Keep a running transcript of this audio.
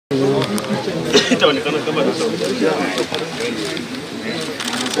You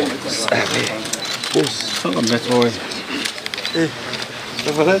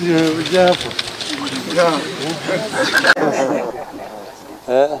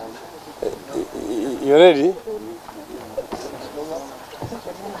ready?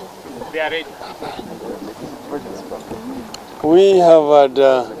 They are ready. We have had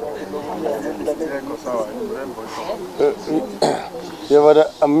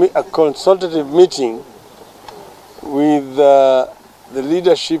a consultative meeting with the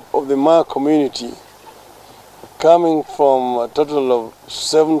leadership of the Ma community, coming from a total of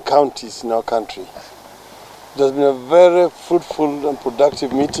 7 counties in our country. It has been a very fruitful and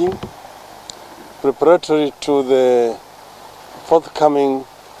productive meeting, preparatory to the forthcoming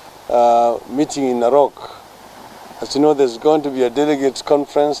meeting in Narok. As you know, there's going to be a delegates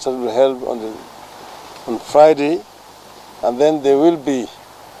conference that will be held on Friday, and then there will be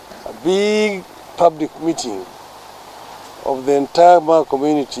a big public meeting of the entire Ma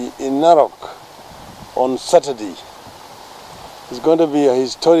community in Narok on Saturday. It's going to be a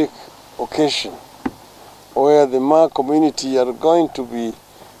historic occasion where the Ma community are going to be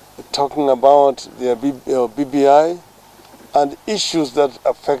talking about their BBI and issues that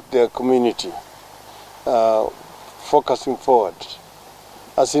affect their community, focusing forward.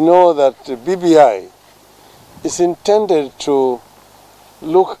 As you know, that BBI is intended to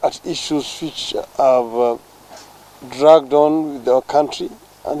look at issues which have dragged on with our country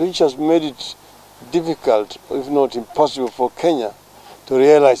and which has made it difficult, if not impossible, for Kenya to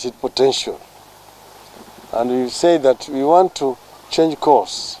realize its potential. And we say that we want to change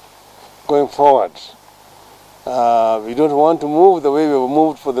course going forward. We don't want to move the way we have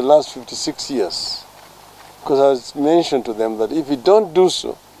moved for the last 56 years. Because I mentioned to them that if we don't do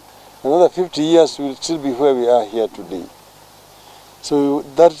so, another 50 years we'll still be where we are here today. So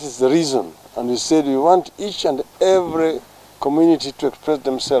that is the reason. And we said we want each and every community to express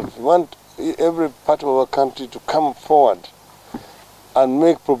themselves. We want every part of our country to come forward and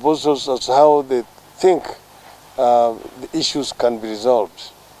make proposals as to how they think the issues can be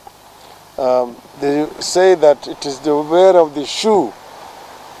resolved. They say that it is the wearer of the shoe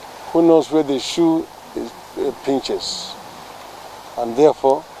who knows where the shoe pinches. And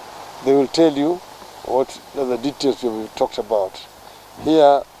therefore, they will tell you what the details we've talked about.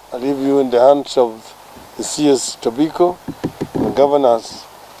 Here, I leave you in the hands of the CS Tobiko, the governors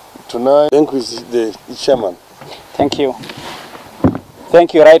tonight. Thank you, the chairman. Thank you.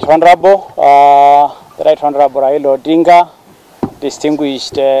 Thank you, Right Honorable. The Right Honorable Raila Odinga,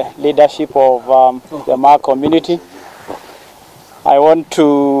 distinguished leadership of the Ma community. I want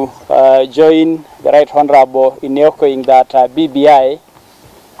to join the Right Honorable in echoing that BBI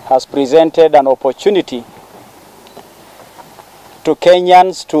has presented an opportunity to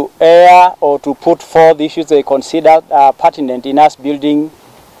Kenyans to air or to put forth issues they consider pertinent in us building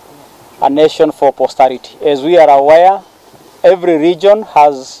a nation for posterity. As we are aware, every region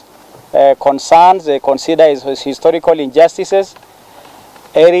has concerns they consider as historical injustices,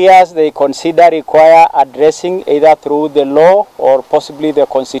 areas they consider require addressing either through the law or possibly the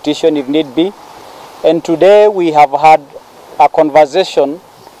constitution if need be. And today we have had a conversation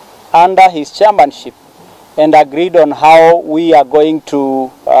under his chairmanship and agreed on how we are going to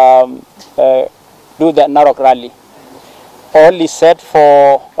do the Narok rally. All is set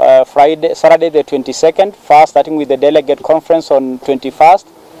for Saturday the 22nd, first starting with the delegate conference on 21st.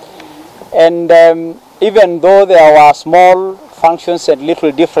 And even though there were small functions and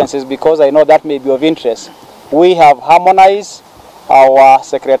little differences, because I know that may be of interest, we have harmonized our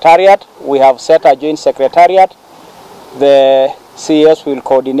secretariat. We have set a joint secretariat. The CS will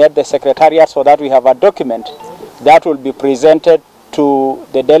coordinate the secretariat so that we have a document that will be presented to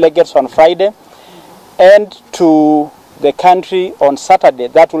the delegates on Friday and to the country on Saturday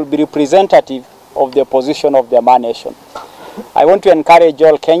that will be representative of the position of the Ma nation. I want to encourage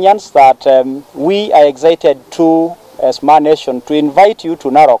all Kenyans that we are excited to, as Ma nation, to invite you to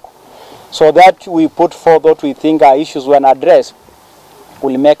Narok so that we put forth what we think are issues when addressed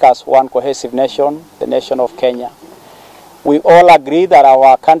will make us one cohesive nation, the nation of Kenya. We all agree that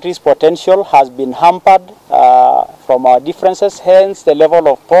our country's potential has been hampered from our differences, hence the level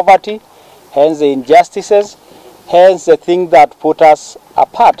of poverty, hence the injustices, hence the thing that put us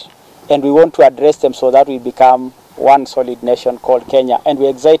apart. And we want to address them so that we become one solid nation called Kenya. And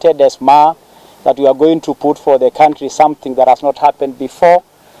we're excited as Ma that we are going to put for the country something that has not happened before,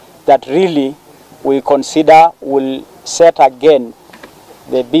 that really we consider will set again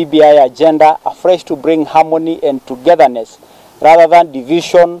the BBI agenda afresh to bring harmony and togetherness rather than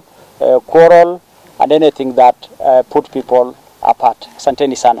division, quarrel, and anything that put people apart.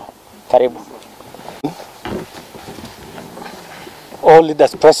 Asanteni sana. Karibu. all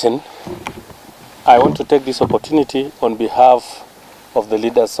leaders present, I want to take this opportunity on behalf of the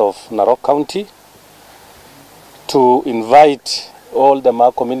leaders of Narok County to invite all the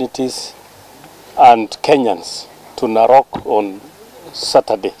Maa communities and Kenyans to Narok on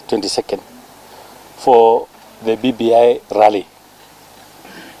Saturday, 22nd, for the BBI rally.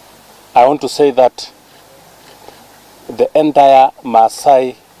 I want to say that the entire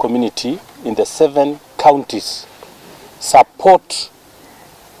Maasai community in the 7 counties support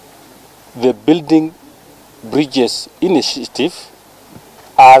the Building Bridges initiative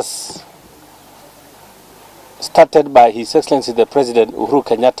as started by His Excellency the President Uhuru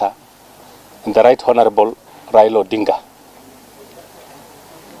Kenyatta and the Right Honorable Raila Odinga.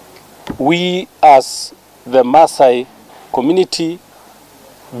 We as the Maasai community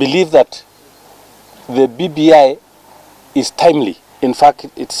believe that the BBI is timely. In fact,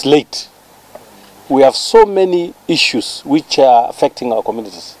 it's late. We have so many issues which are affecting our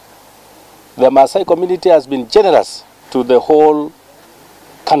communities. The Maasai community has been generous to the whole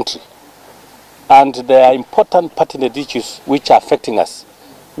country, and there are important pertinent issues which are affecting us,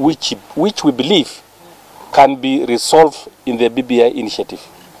 which we believe can be resolved in the BBI initiative.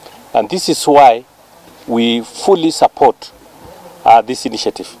 And this is why we fully support this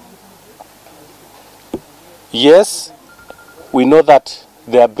initiative. Yes, we know that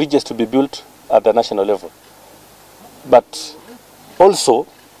there are bridges to be built at the national level, but also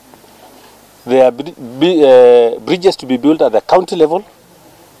there are bridges to be built at the county level,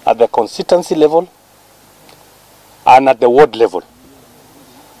 at the constituency level, and at the ward level.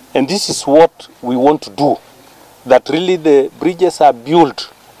 And this is what we want to do, that really the bridges are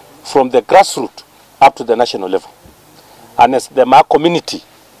built from the grassroots up to the national level. And as the Maa community,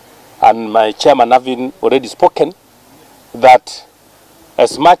 and my chairman having already spoken, that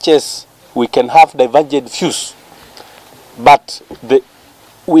as much as we can have divergent views, but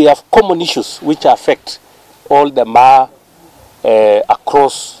we have common issues which affect all the Maa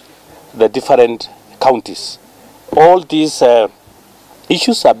across the different counties. All these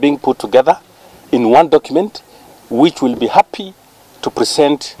issues are being put together in one document, which will be happy to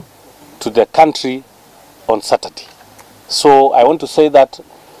present to the country on Saturday. So I want to say that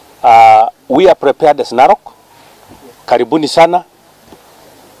we are prepared as Narok. Karibuni sana.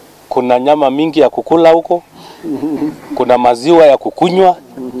 Kuna nyama mingi ya kukula huko. Kuna maziwa ya kukunywa.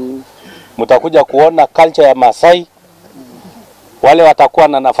 Mutakuja kuona culture ya Maasai. Wale watakuwa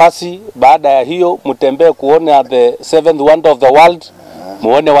na nafasi baada ya hiyo mtembee kuona the 7th wonder of the world.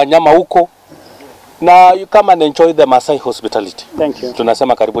 Muone wanyama huko. Na you come and enjoy the Maasai hospitality. Thank you.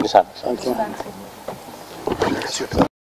 Tunasema karibuni sana. Thank you.